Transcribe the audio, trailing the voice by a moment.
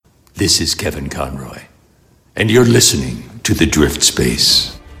This is Kevin Conroy, and you're listening to The Drift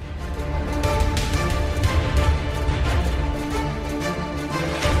Space.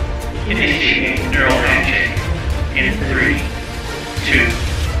 Initiating neural handshake in 3,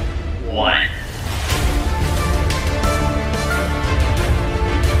 2, 1.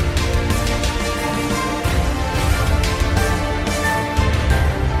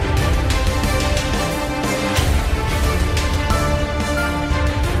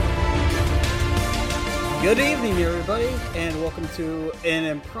 Good evening, everybody, and welcome to an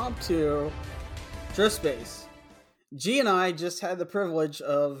impromptu Drift Space. G and I just had the privilege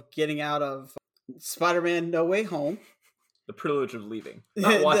of getting out of Spider-Man No Way Home. The privilege of leaving.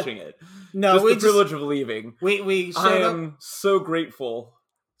 Not watching it. No, just we the privilege of leaving. We I showed am up. so grateful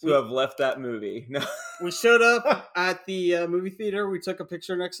to have left that movie. No. We showed up at the movie theater. We took a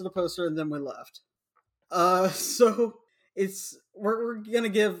picture next to the poster, and then we left. So we're gonna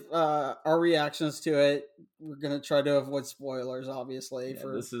give our reactions to it. We're gonna try to avoid spoilers, obviously.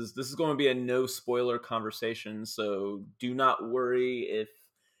 Yeah, this is going to be a no spoiler conversation, so do not worry if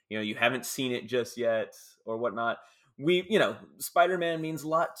you haven't seen it just yet or whatnot. Spider-Man means a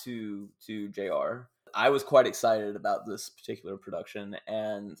lot to JR. I was quite excited about this particular production,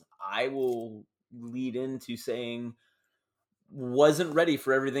 and I will lead into saying wasn't ready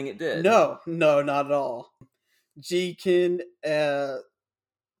for everything it did. No, not at all. G can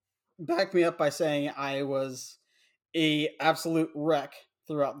back me up by saying I was a absolute wreck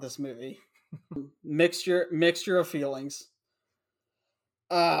throughout this movie. mixture of feelings.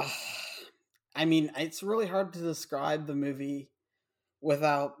 I mean, it's really hard to describe the movie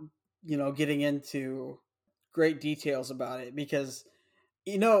without, getting into great details about it, because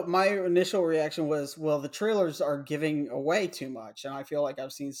my initial reaction was, well, the trailers are giving away too much, and I feel like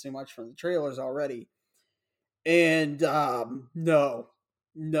I've seen too much from the trailers already. And no,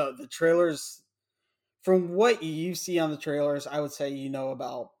 the trailers, from what you see on the trailers, I would say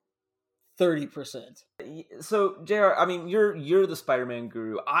about 30%. So JR, I mean, you're the Spider-Man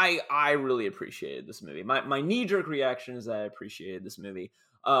guru. I really appreciated this movie. My knee-jerk reaction is that I appreciated this movie.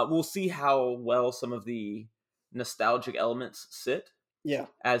 We'll see how well some of the nostalgic elements sit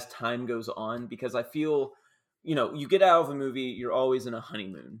as time goes on, because I feel you get out of a movie, you're always in a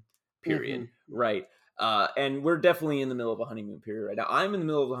honeymoon period, right? And we're definitely in the middle of a honeymoon period right now. I'm in the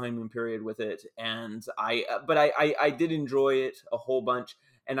middle of the honeymoon period with it, and I did enjoy it a whole bunch,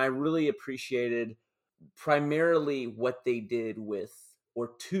 and I really appreciated primarily what they did with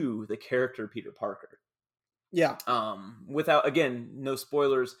the character Peter Parker. Yeah. Without, again, no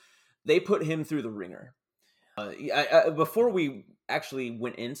spoilers, they put him through the ringer. Before we actually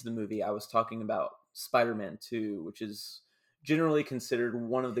went into the movie, I was talking about Spider-Man 2, which is generally considered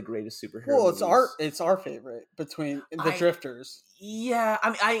one of the greatest superhero movies. Well, it's our favorite between the Drifters. Yeah,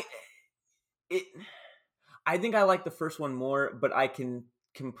 I mean, I think I like the first one more, but I can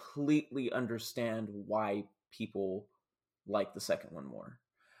completely understand why people like the second one more.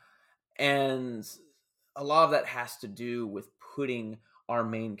 And a lot of that has to do with putting our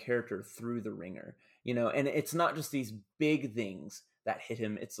main character through the ringer, and it's not just these big things that hit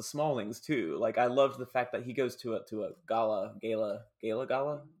him, it's the small things too. Like, I loved the fact that he goes to a gala,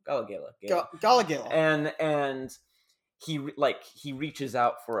 and he reaches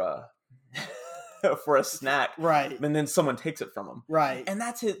out for a for a snack, right? And then someone takes it from him, right? And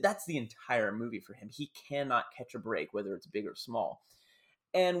that's the entire movie for him. He cannot catch a break, whether it's big or small.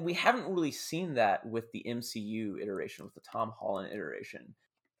 And we haven't really seen that with the MCU iteration, with the Tom Holland iteration.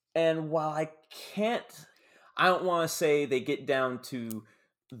 And while I don't want to say they get down to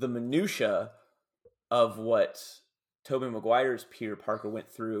the minutia of what Tobey Maguire's Peter Parker went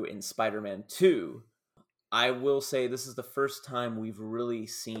through in Spider-Man 2, I will say this is the first time we've really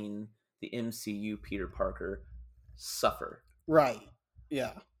seen the MCU Peter Parker suffer. Right.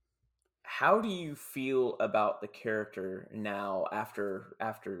 Yeah. How do you feel about the character now after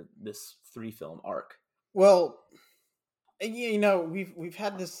this 3-film arc? Well, we've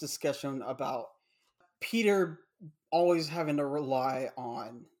had this discussion about Peter always having to rely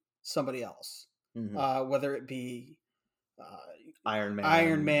on somebody else, whether it be Iron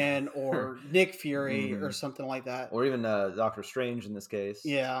Man or Nick Fury or something like that, or even Doctor Strange in this case.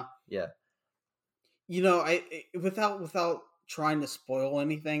 Yeah. Without trying to spoil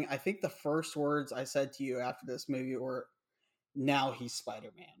anything, I think the first words I said to you after this movie were, "Now he's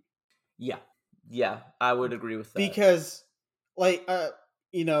Spider-Man." Yeah, I would agree with that, because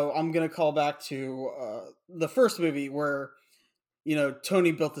I'm gonna call back to the first movie where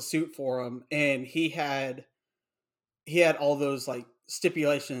Tony built the suit for him, and he had all those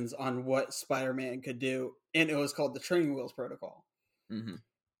stipulations on what Spider-Man could do, and it was called the Training Wheels Protocol.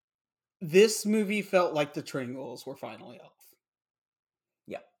 this movie felt like the training wheels were finally off.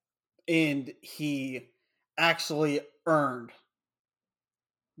 Yeah. And he actually earned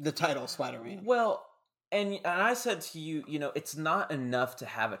the title Spider-Man. Well, and I said to you, it's not enough to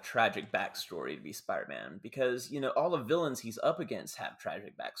have a tragic backstory to be Spider-Man, because, all the villains he's up against have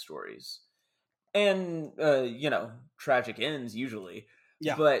tragic backstories. And, tragic ends usually.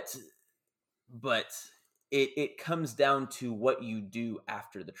 Yeah. But it comes down to what you do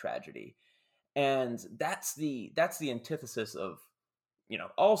after the tragedy. And that's the antithesis of,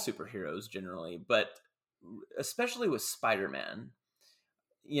 all superheroes generally, but especially with Spider-Man.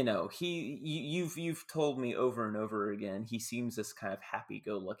 You've told me over and over again, he seems this kind of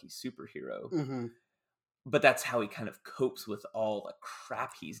happy-go-lucky superhero. Mm-hmm. But that's how he kind of copes with all the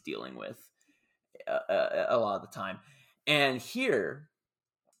crap he's dealing with a lot of the time. And here,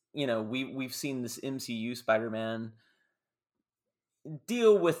 we've seen this MCU Spider-Man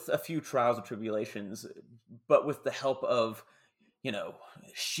deal with a few trials and tribulations, but with the help of,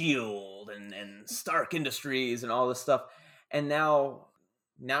 S.H.I.E.L.D. and Stark Industries and all this stuff. And now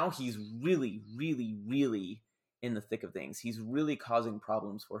he's really, really, really in the thick of things. He's really causing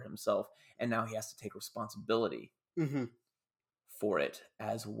problems for himself, and now he has to take responsibility for it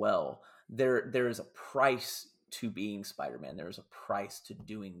as well. There is a price to being Spider-Man. There is a price to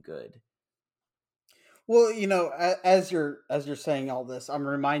doing good. Well, as you're saying all this, I'm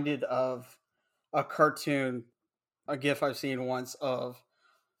reminded of a cartoon, a GIF I've seen once of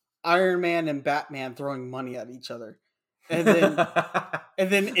Iron Man and Batman throwing money at each other, and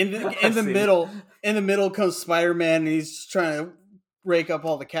then in the middle comes Spider-Man, and he's just trying to rake up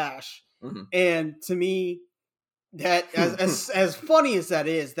all the cash. Mm-hmm. And to me, that as funny as that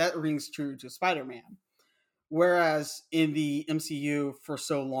is, that rings true to Spider-Man. Whereas in the MCU for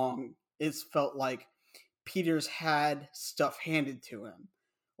so long, it's felt like Peter's had stuff handed to him.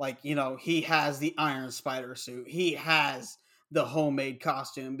 Like, he has the Iron Spider suit. He has the homemade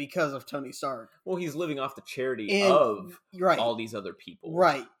costume because of Tony Stark. Well, he's living off the charity of all these other people,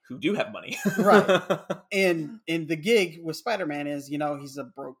 right, who do have money, right. And the gig with Spider-Man is, he's a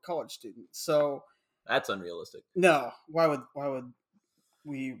broke college student, so that's unrealistic. No, why would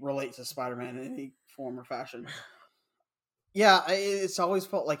we relate to Spider-Man in any form or fashion? Yeah, it's always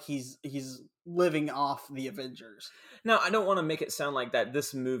felt like he's living off the Avengers. Now, I don't want to make it sound like that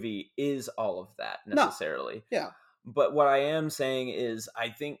this movie is all of that necessarily. No. Yeah. But what I am saying is I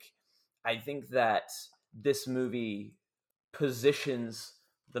think that this movie positions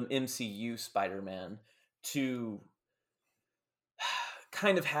the MCU Spider-Man to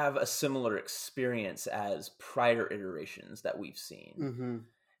kind of have a similar experience as prior iterations that we've seen. Mm-hmm.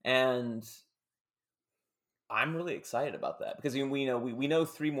 And I'm really excited about that, because we know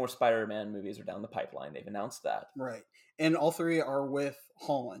 3 more Spider-Man movies are down the pipeline. They've announced that. Right. And all 3 are with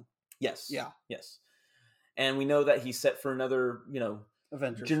Holland. Yes. Yeah. Yes. And we know that he's set for another,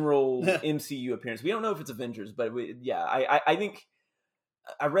 Avengers. General MCU appearance. We don't know if it's Avengers, but I think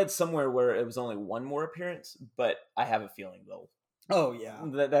I read somewhere where it was only 1 more appearance, but I have a feeling they'll. Oh yeah.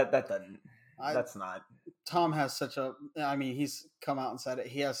 That doesn't. That's not. Tom has such a. I mean, he's come out and said it.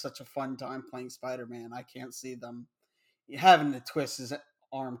 He has such a fun time playing Spider-Man. I can't see them having to twist his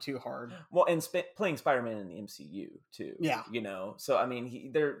arm too hard. Well, and playing Spider-Man in the MCU too. Yeah. So I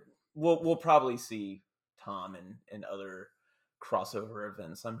mean, we'll probably see Tom and other crossover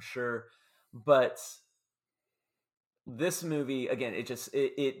events, I'm sure, but this movie, again,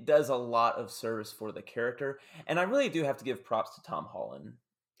 it does a lot of service for the character, and I really do have to give props to Tom Holland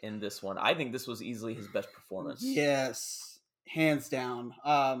in this one. I think this was easily his best performance. Yes, hands down.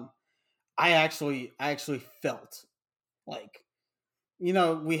 I actually felt like,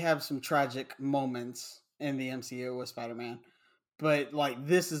 we have some tragic moments in the MCU with Spider-Man, but like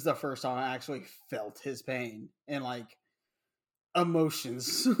this is the first time I actually felt his pain and like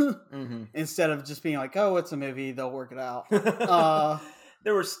emotions instead of just being like, oh, it's a movie, they'll work it out.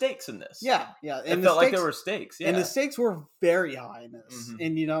 There were stakes in this. Yeah. And it felt like there were stakes. Yeah. And the stakes were very high in this.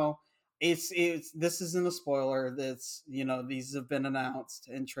 And it's this isn't a spoiler. That's these have been announced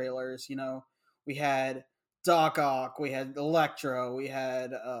in trailers. We had Doc Ock, we had Electro, we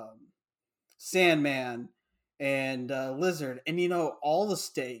had Sandman and Lizard, and all the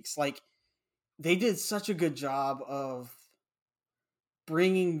stakes. Like, they did such a good job of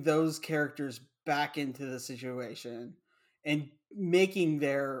bringing those characters back into the situation and making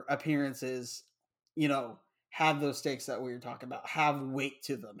their appearances, have those stakes that we were talking about, have weight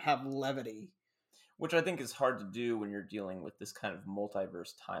to them, have levity. Which I think is hard to do when you're dealing with this kind of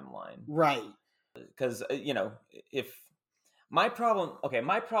multiverse timeline. Right. Because, if my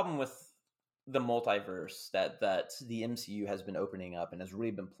problem with the multiverse that the MCU has been opening up and has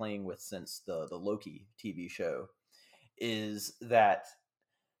really been playing with since the Loki TV show is that,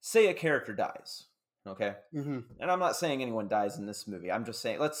 say a character dies, okay? Mm-hmm. And I'm not saying anyone dies in this movie. I'm just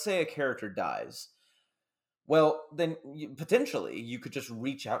saying, let's say a character dies. Well, then potentially you could just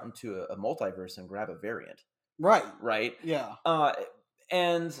reach out into a multiverse and grab a variant, Right. right? Yeah.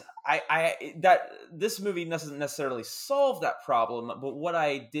 And I that this movie doesn't necessarily solve that problem, but what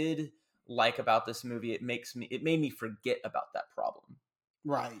I did like about this movie, it made me forget about that problem.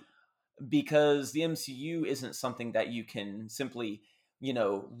 Right. Because the MCU isn't something that you can simply,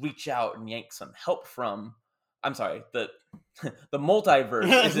 reach out and yank some help from. I'm sorry, the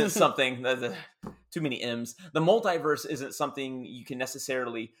multiverse isn't something that too many M's. The multiverse isn't something you can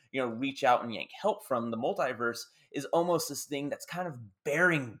necessarily, reach out and yank help from. The multiverse is almost this thing that's kind of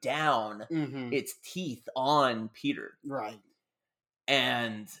bearing down Mm-hmm. its teeth on Peter. Right.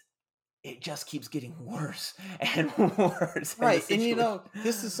 And it just keeps getting worse and worse. Right. And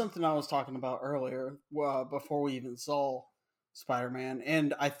this is something I was talking about earlier, before we even saw Spider-Man.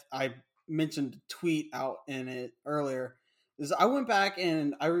 And I mentioned a tweet out in it earlier. Is I went back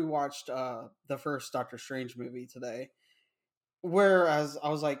and I rewatched the first Doctor Strange movie today. Whereas I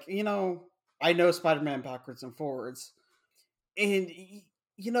was like, I know Spider-Man backwards and forwards. And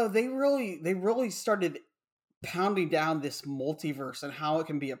they really started pounding down this multiverse and how it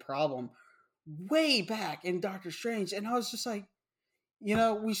can be a problem way back in Doctor Strange. And I was just like,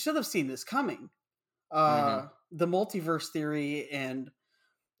 we should have seen this coming. The multiverse theory and,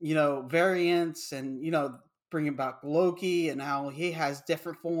 variants and, bringing back Loki and how he has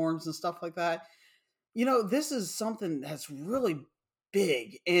different forms and stuff like that. This is something that's really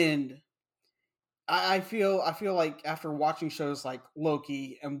big. And I feel like after watching shows like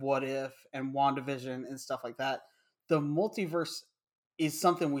Loki and What If and WandaVision and stuff like that, the multiverse is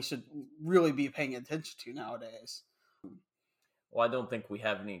something we should really be paying attention to nowadays. Well, I don't think we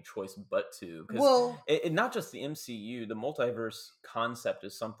have any choice but to. Well, not just the MCU, the multiverse concept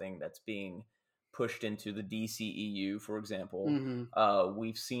is something that's being pushed into the DCEU, for example. Mm-hmm.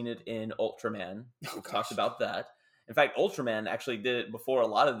 We've seen it in Ultraman. We've talked about that. In fact, Ultraman actually did it before a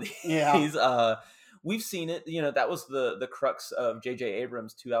lot of these. Yeah. We've seen it. That was the crux of J.J.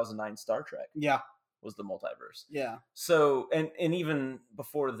 Abrams' 2009 Star Trek. Yeah. Was the multiverse. Yeah. So, and even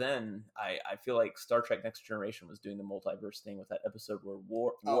before then, I feel like Star Trek Next Generation was doing the multiverse thing with that episode where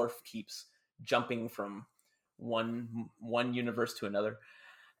Worf keeps jumping from one universe to another.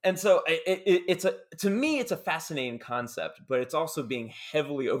 And so to me, it's a fascinating concept, but it's also being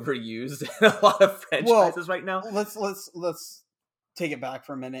heavily overused in a lot of franchises right now. Let's take it back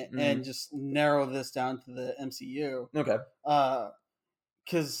for a minute and just narrow this down to the MCU. Okay.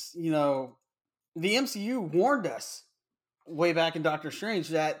 Because, the MCU warned us way back in Doctor Strange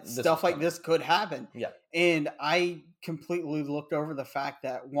that stuff like this could happen. Yeah. And I completely looked over the fact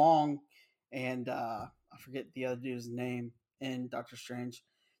that Wong and I forget the other dude's name in Doctor Strange,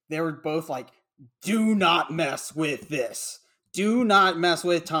 they were both like, do not mess with this. Do not mess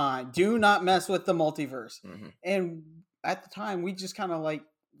with time. Do not mess with the multiverse. Mm-hmm. And at the time, we just kind of like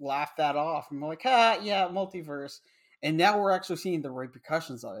laughed that off. And we're like, yeah, multiverse. And now we're actually seeing the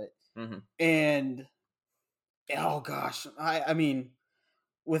repercussions of it. Mm-hmm. And oh gosh, I mean,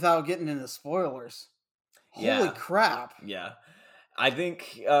 without getting into spoilers, holy crap! Yeah, I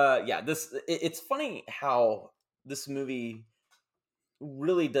think it's funny how this movie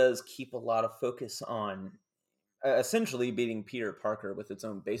really does keep a lot of focus on essentially beating Peter Parker with its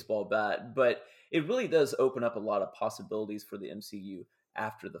own baseball bat, but it really does open up a lot of possibilities for the MCU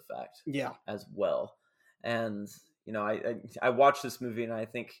after the fact, as well. And I watched this movie and I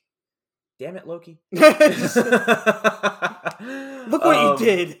think, damn it, Loki. Look what you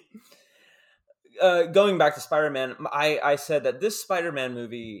did. Going back to Spider-Man, I said that this Spider-Man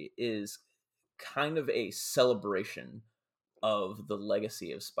movie is kind of a celebration of the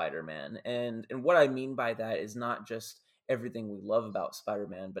legacy of Spider-Man. And what I mean by that is not just everything we love about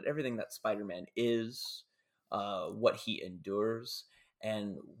Spider-Man, but everything that Spider-Man is, what he endures,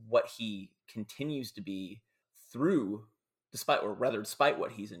 and what he continues to be despite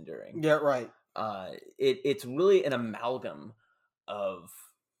what he's enduring. Yeah, right. It's really an amalgam of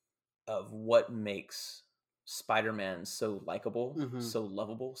what makes Spider-Man so likable, so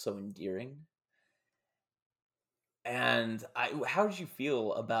lovable, so endearing. And how did you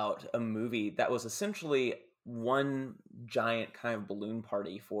feel about a movie that was essentially one giant kind of balloon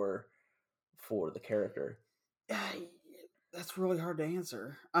party for the character? That's really hard to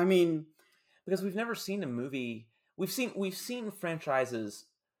answer. I mean, because we've never seen a movie. We've seen franchises,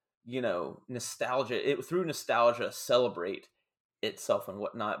 through nostalgia celebrate itself and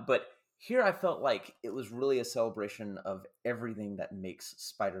whatnot. But Here I felt like it was really a celebration of everything that makes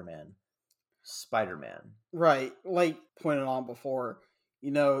Spider-Man Spider-Man. Right. Like pointed on before,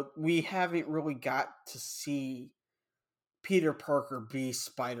 we haven't really got to see Peter Parker be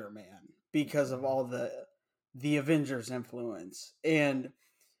Spider-Man because of all the Avengers influence. And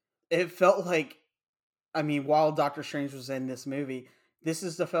it felt like, while Doctor Strange was in this movie, this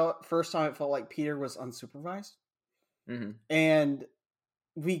is the first time it felt like Peter was unsupervised. Mm-hmm. And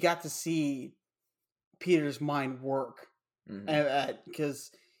we got to see Peter's mind work. Because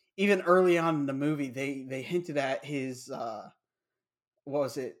even early on in the movie, they hinted at his, what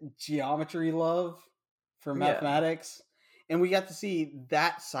was it, geometry love for mathematics. And we got to see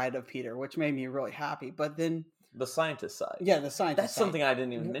that side of Peter, which made me really happy. But then the scientist side. Yeah, the scientist That's side. something I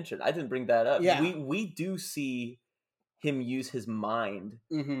didn't even mention. I didn't bring that up. Yeah. We do see him use his mind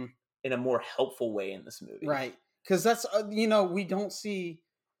Mm-hmm. in a more helpful way in this movie. Right. Because that's, we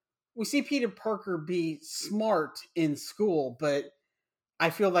see Peter Parker be smart in school, but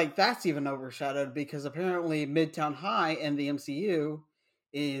I feel like that's even overshadowed because apparently Midtown High and the MCU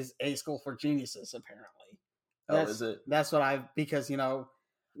is a school for geniuses, apparently. Is it? That's what because, in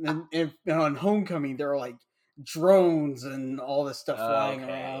Homecoming, there are like drones and all this stuff flying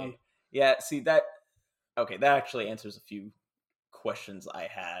around. Yeah, see that actually answers a few questions I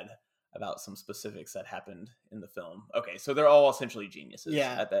had about some specifics that happened in the film. Okay, so they're all essentially geniuses.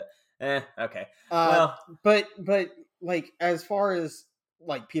 Yeah. At that. Okay. But like as far as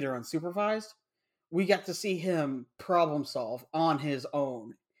like Peter unsupervised, we got to see him problem solve on his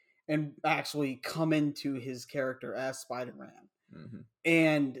own and actually come into his character as Spider-Man. Mm-hmm.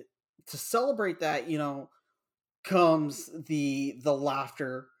 And to celebrate that, comes the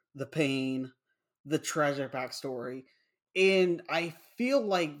laughter, the pain, the tragic backstory. And I feel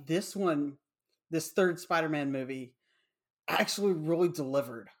like this third Spider-Man movie actually really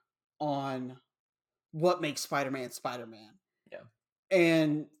delivered on what makes Spider-Man Spider-Man. Yeah.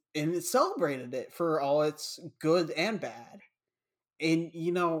 And it celebrated it for all its good and bad. And,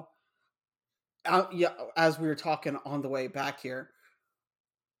 as we were talking on the way back here,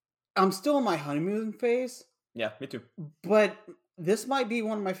 I'm still in my honeymoon phase. Yeah, me too. But this might be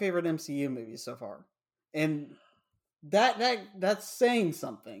one of my favorite MCU movies so far. And that's saying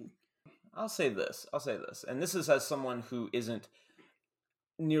something. I'll say this, and this is as someone who isn't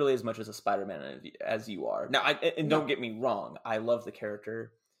nearly as much as a Spider-Man as you are. Now, don't get me wrong, I love the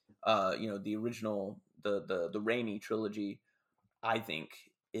character. The original, the Raimi trilogy, I think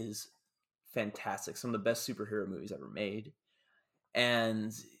is fantastic. Some of the best superhero movies ever made,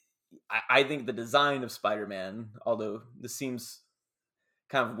 and I think the design of Spider-Man, although this seems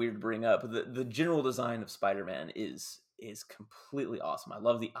kind of weird to bring up, the general design of Spider-Man is completely awesome. I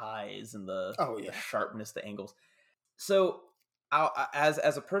love the eyes and the sharpness, the angles. So,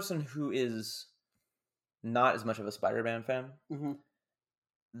 as a person who is not as much of a Spider-Man fan, mm-hmm.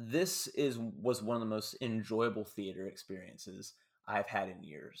 this was one of the most enjoyable theater experiences I've had in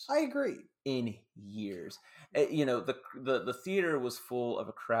years. I agree. In years. The theater was full of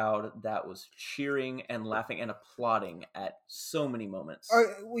a crowd that was cheering and laughing and applauding at so many moments.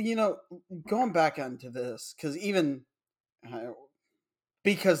 Going back onto this, because even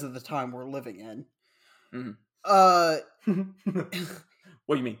because of the time we're living in, mm-hmm.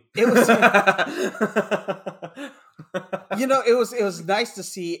 What do you mean? It was it was nice to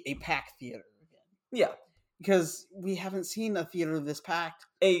see a packed theater again. Yeah. Because we haven't seen a theater this packed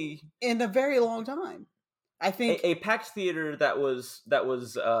in a very long time. I think a packed theater that was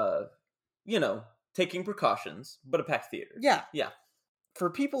taking precautions, but a packed theater. Yeah. Yeah. For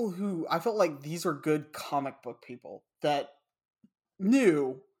people who I felt like these are good comic book people that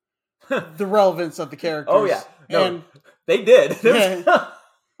knew the relevance of the characters. Oh yeah. No, and they did.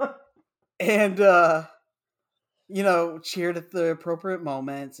 And cheered at the appropriate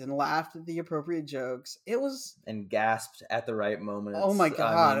moments and laughed at the appropriate jokes. And gasped at the right moments. Oh my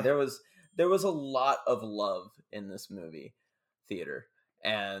god! I mean, there was a lot of love in this movie theater,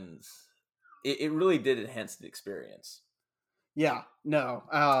 and it really did enhance the experience. Yeah, no,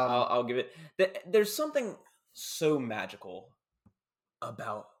 I'll give it. There's something so magical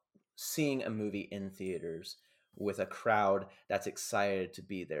about seeing a movie in theaters with a crowd that's excited to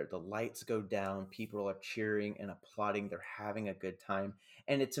be there. The lights go down, people are cheering and applauding, they're having a good time,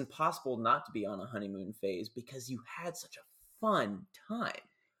 and it's impossible not to be on a honeymoon phase because you had such a fun time.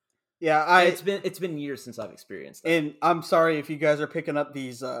 Yeah, it's been years since I've experienced that. And I'm sorry if you guys are picking up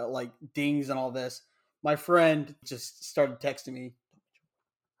these like dings and all this. My friend just started texting me,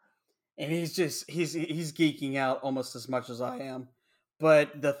 and he's geeking out almost as much as I am.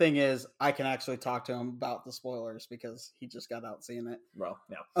 But the thing is, I can actually talk to him about the spoilers because he just got out seeing it. Well,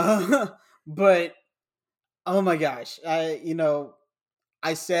 yeah. But oh my gosh, I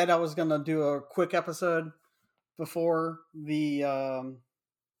said I was gonna do a quick episode before the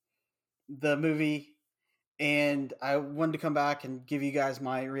movie, and I wanted to come back and give you guys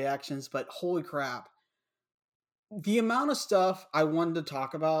my reactions. But holy crap, the amount of stuff I wanted to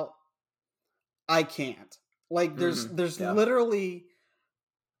talk about, I can't. Like, there's Yeah. literally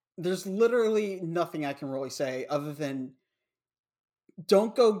nothing I can really say other than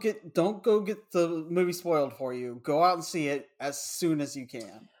don't go get the movie spoiled for you. Go out and see it as soon as you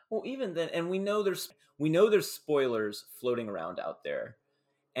can. Well, even then, and we know there's spoilers floating around out there,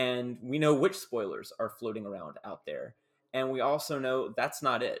 and we know which spoilers are floating around out there, and we also know that's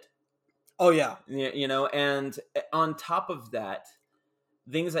not it. Oh yeah, And on top of that,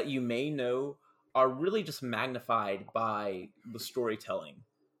 things that you may know are really just magnified by the storytelling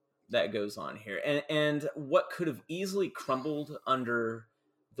that goes on here, and what could have easily crumbled under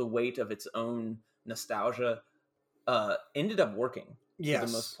the weight of its own nostalgia ended up working. yes. For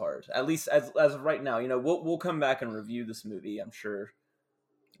the most part, at least as of right now. We'll come back and review this movie, I'm sure,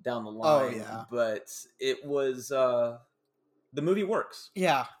 down the line. Oh yeah, but it was the movie works.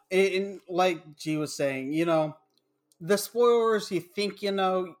 Yeah, and like G was saying, the spoilers you think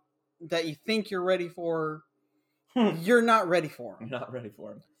that you think you're ready for, you're not ready for I'm them. not ready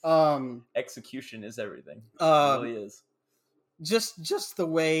for him. Execution is everything. It really is. Just the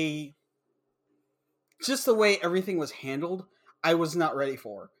way everything was handled, I was not ready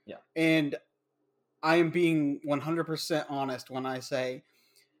for. Yeah. And I am being 100% honest when I say,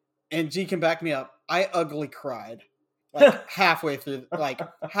 and G can back me up, I ugly cried like halfway through,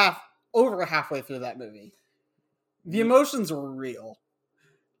 over halfway through that movie. The emotions were real.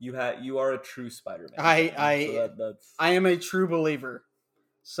 You are a true Spider-Man. I am a true believer.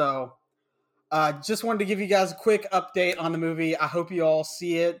 So, just wanted to give you guys a quick update on the movie. I hope you all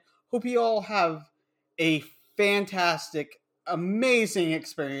see it. Hope you all have a fantastic, amazing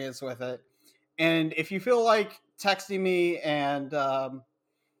experience with it. And if you feel like texting me and,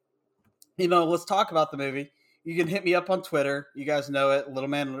 let's talk about the movie, you can hit me up on Twitter. You guys know it.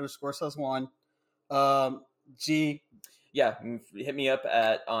 Littleman_says1. G. Yeah, hit me up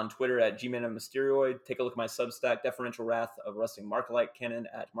on Twitter at gmanofmysterioid. Take a look at my Substack, Deferential Wrath of Wrestling Markalite Canon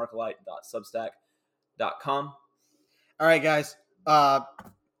at markalite.substack.com. All right, guys.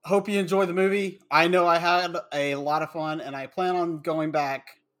 Hope you enjoy the movie. I know I had a lot of fun, and I plan on going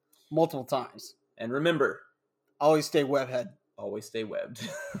back multiple times. And remember, always stay webhead. Always stay webbed.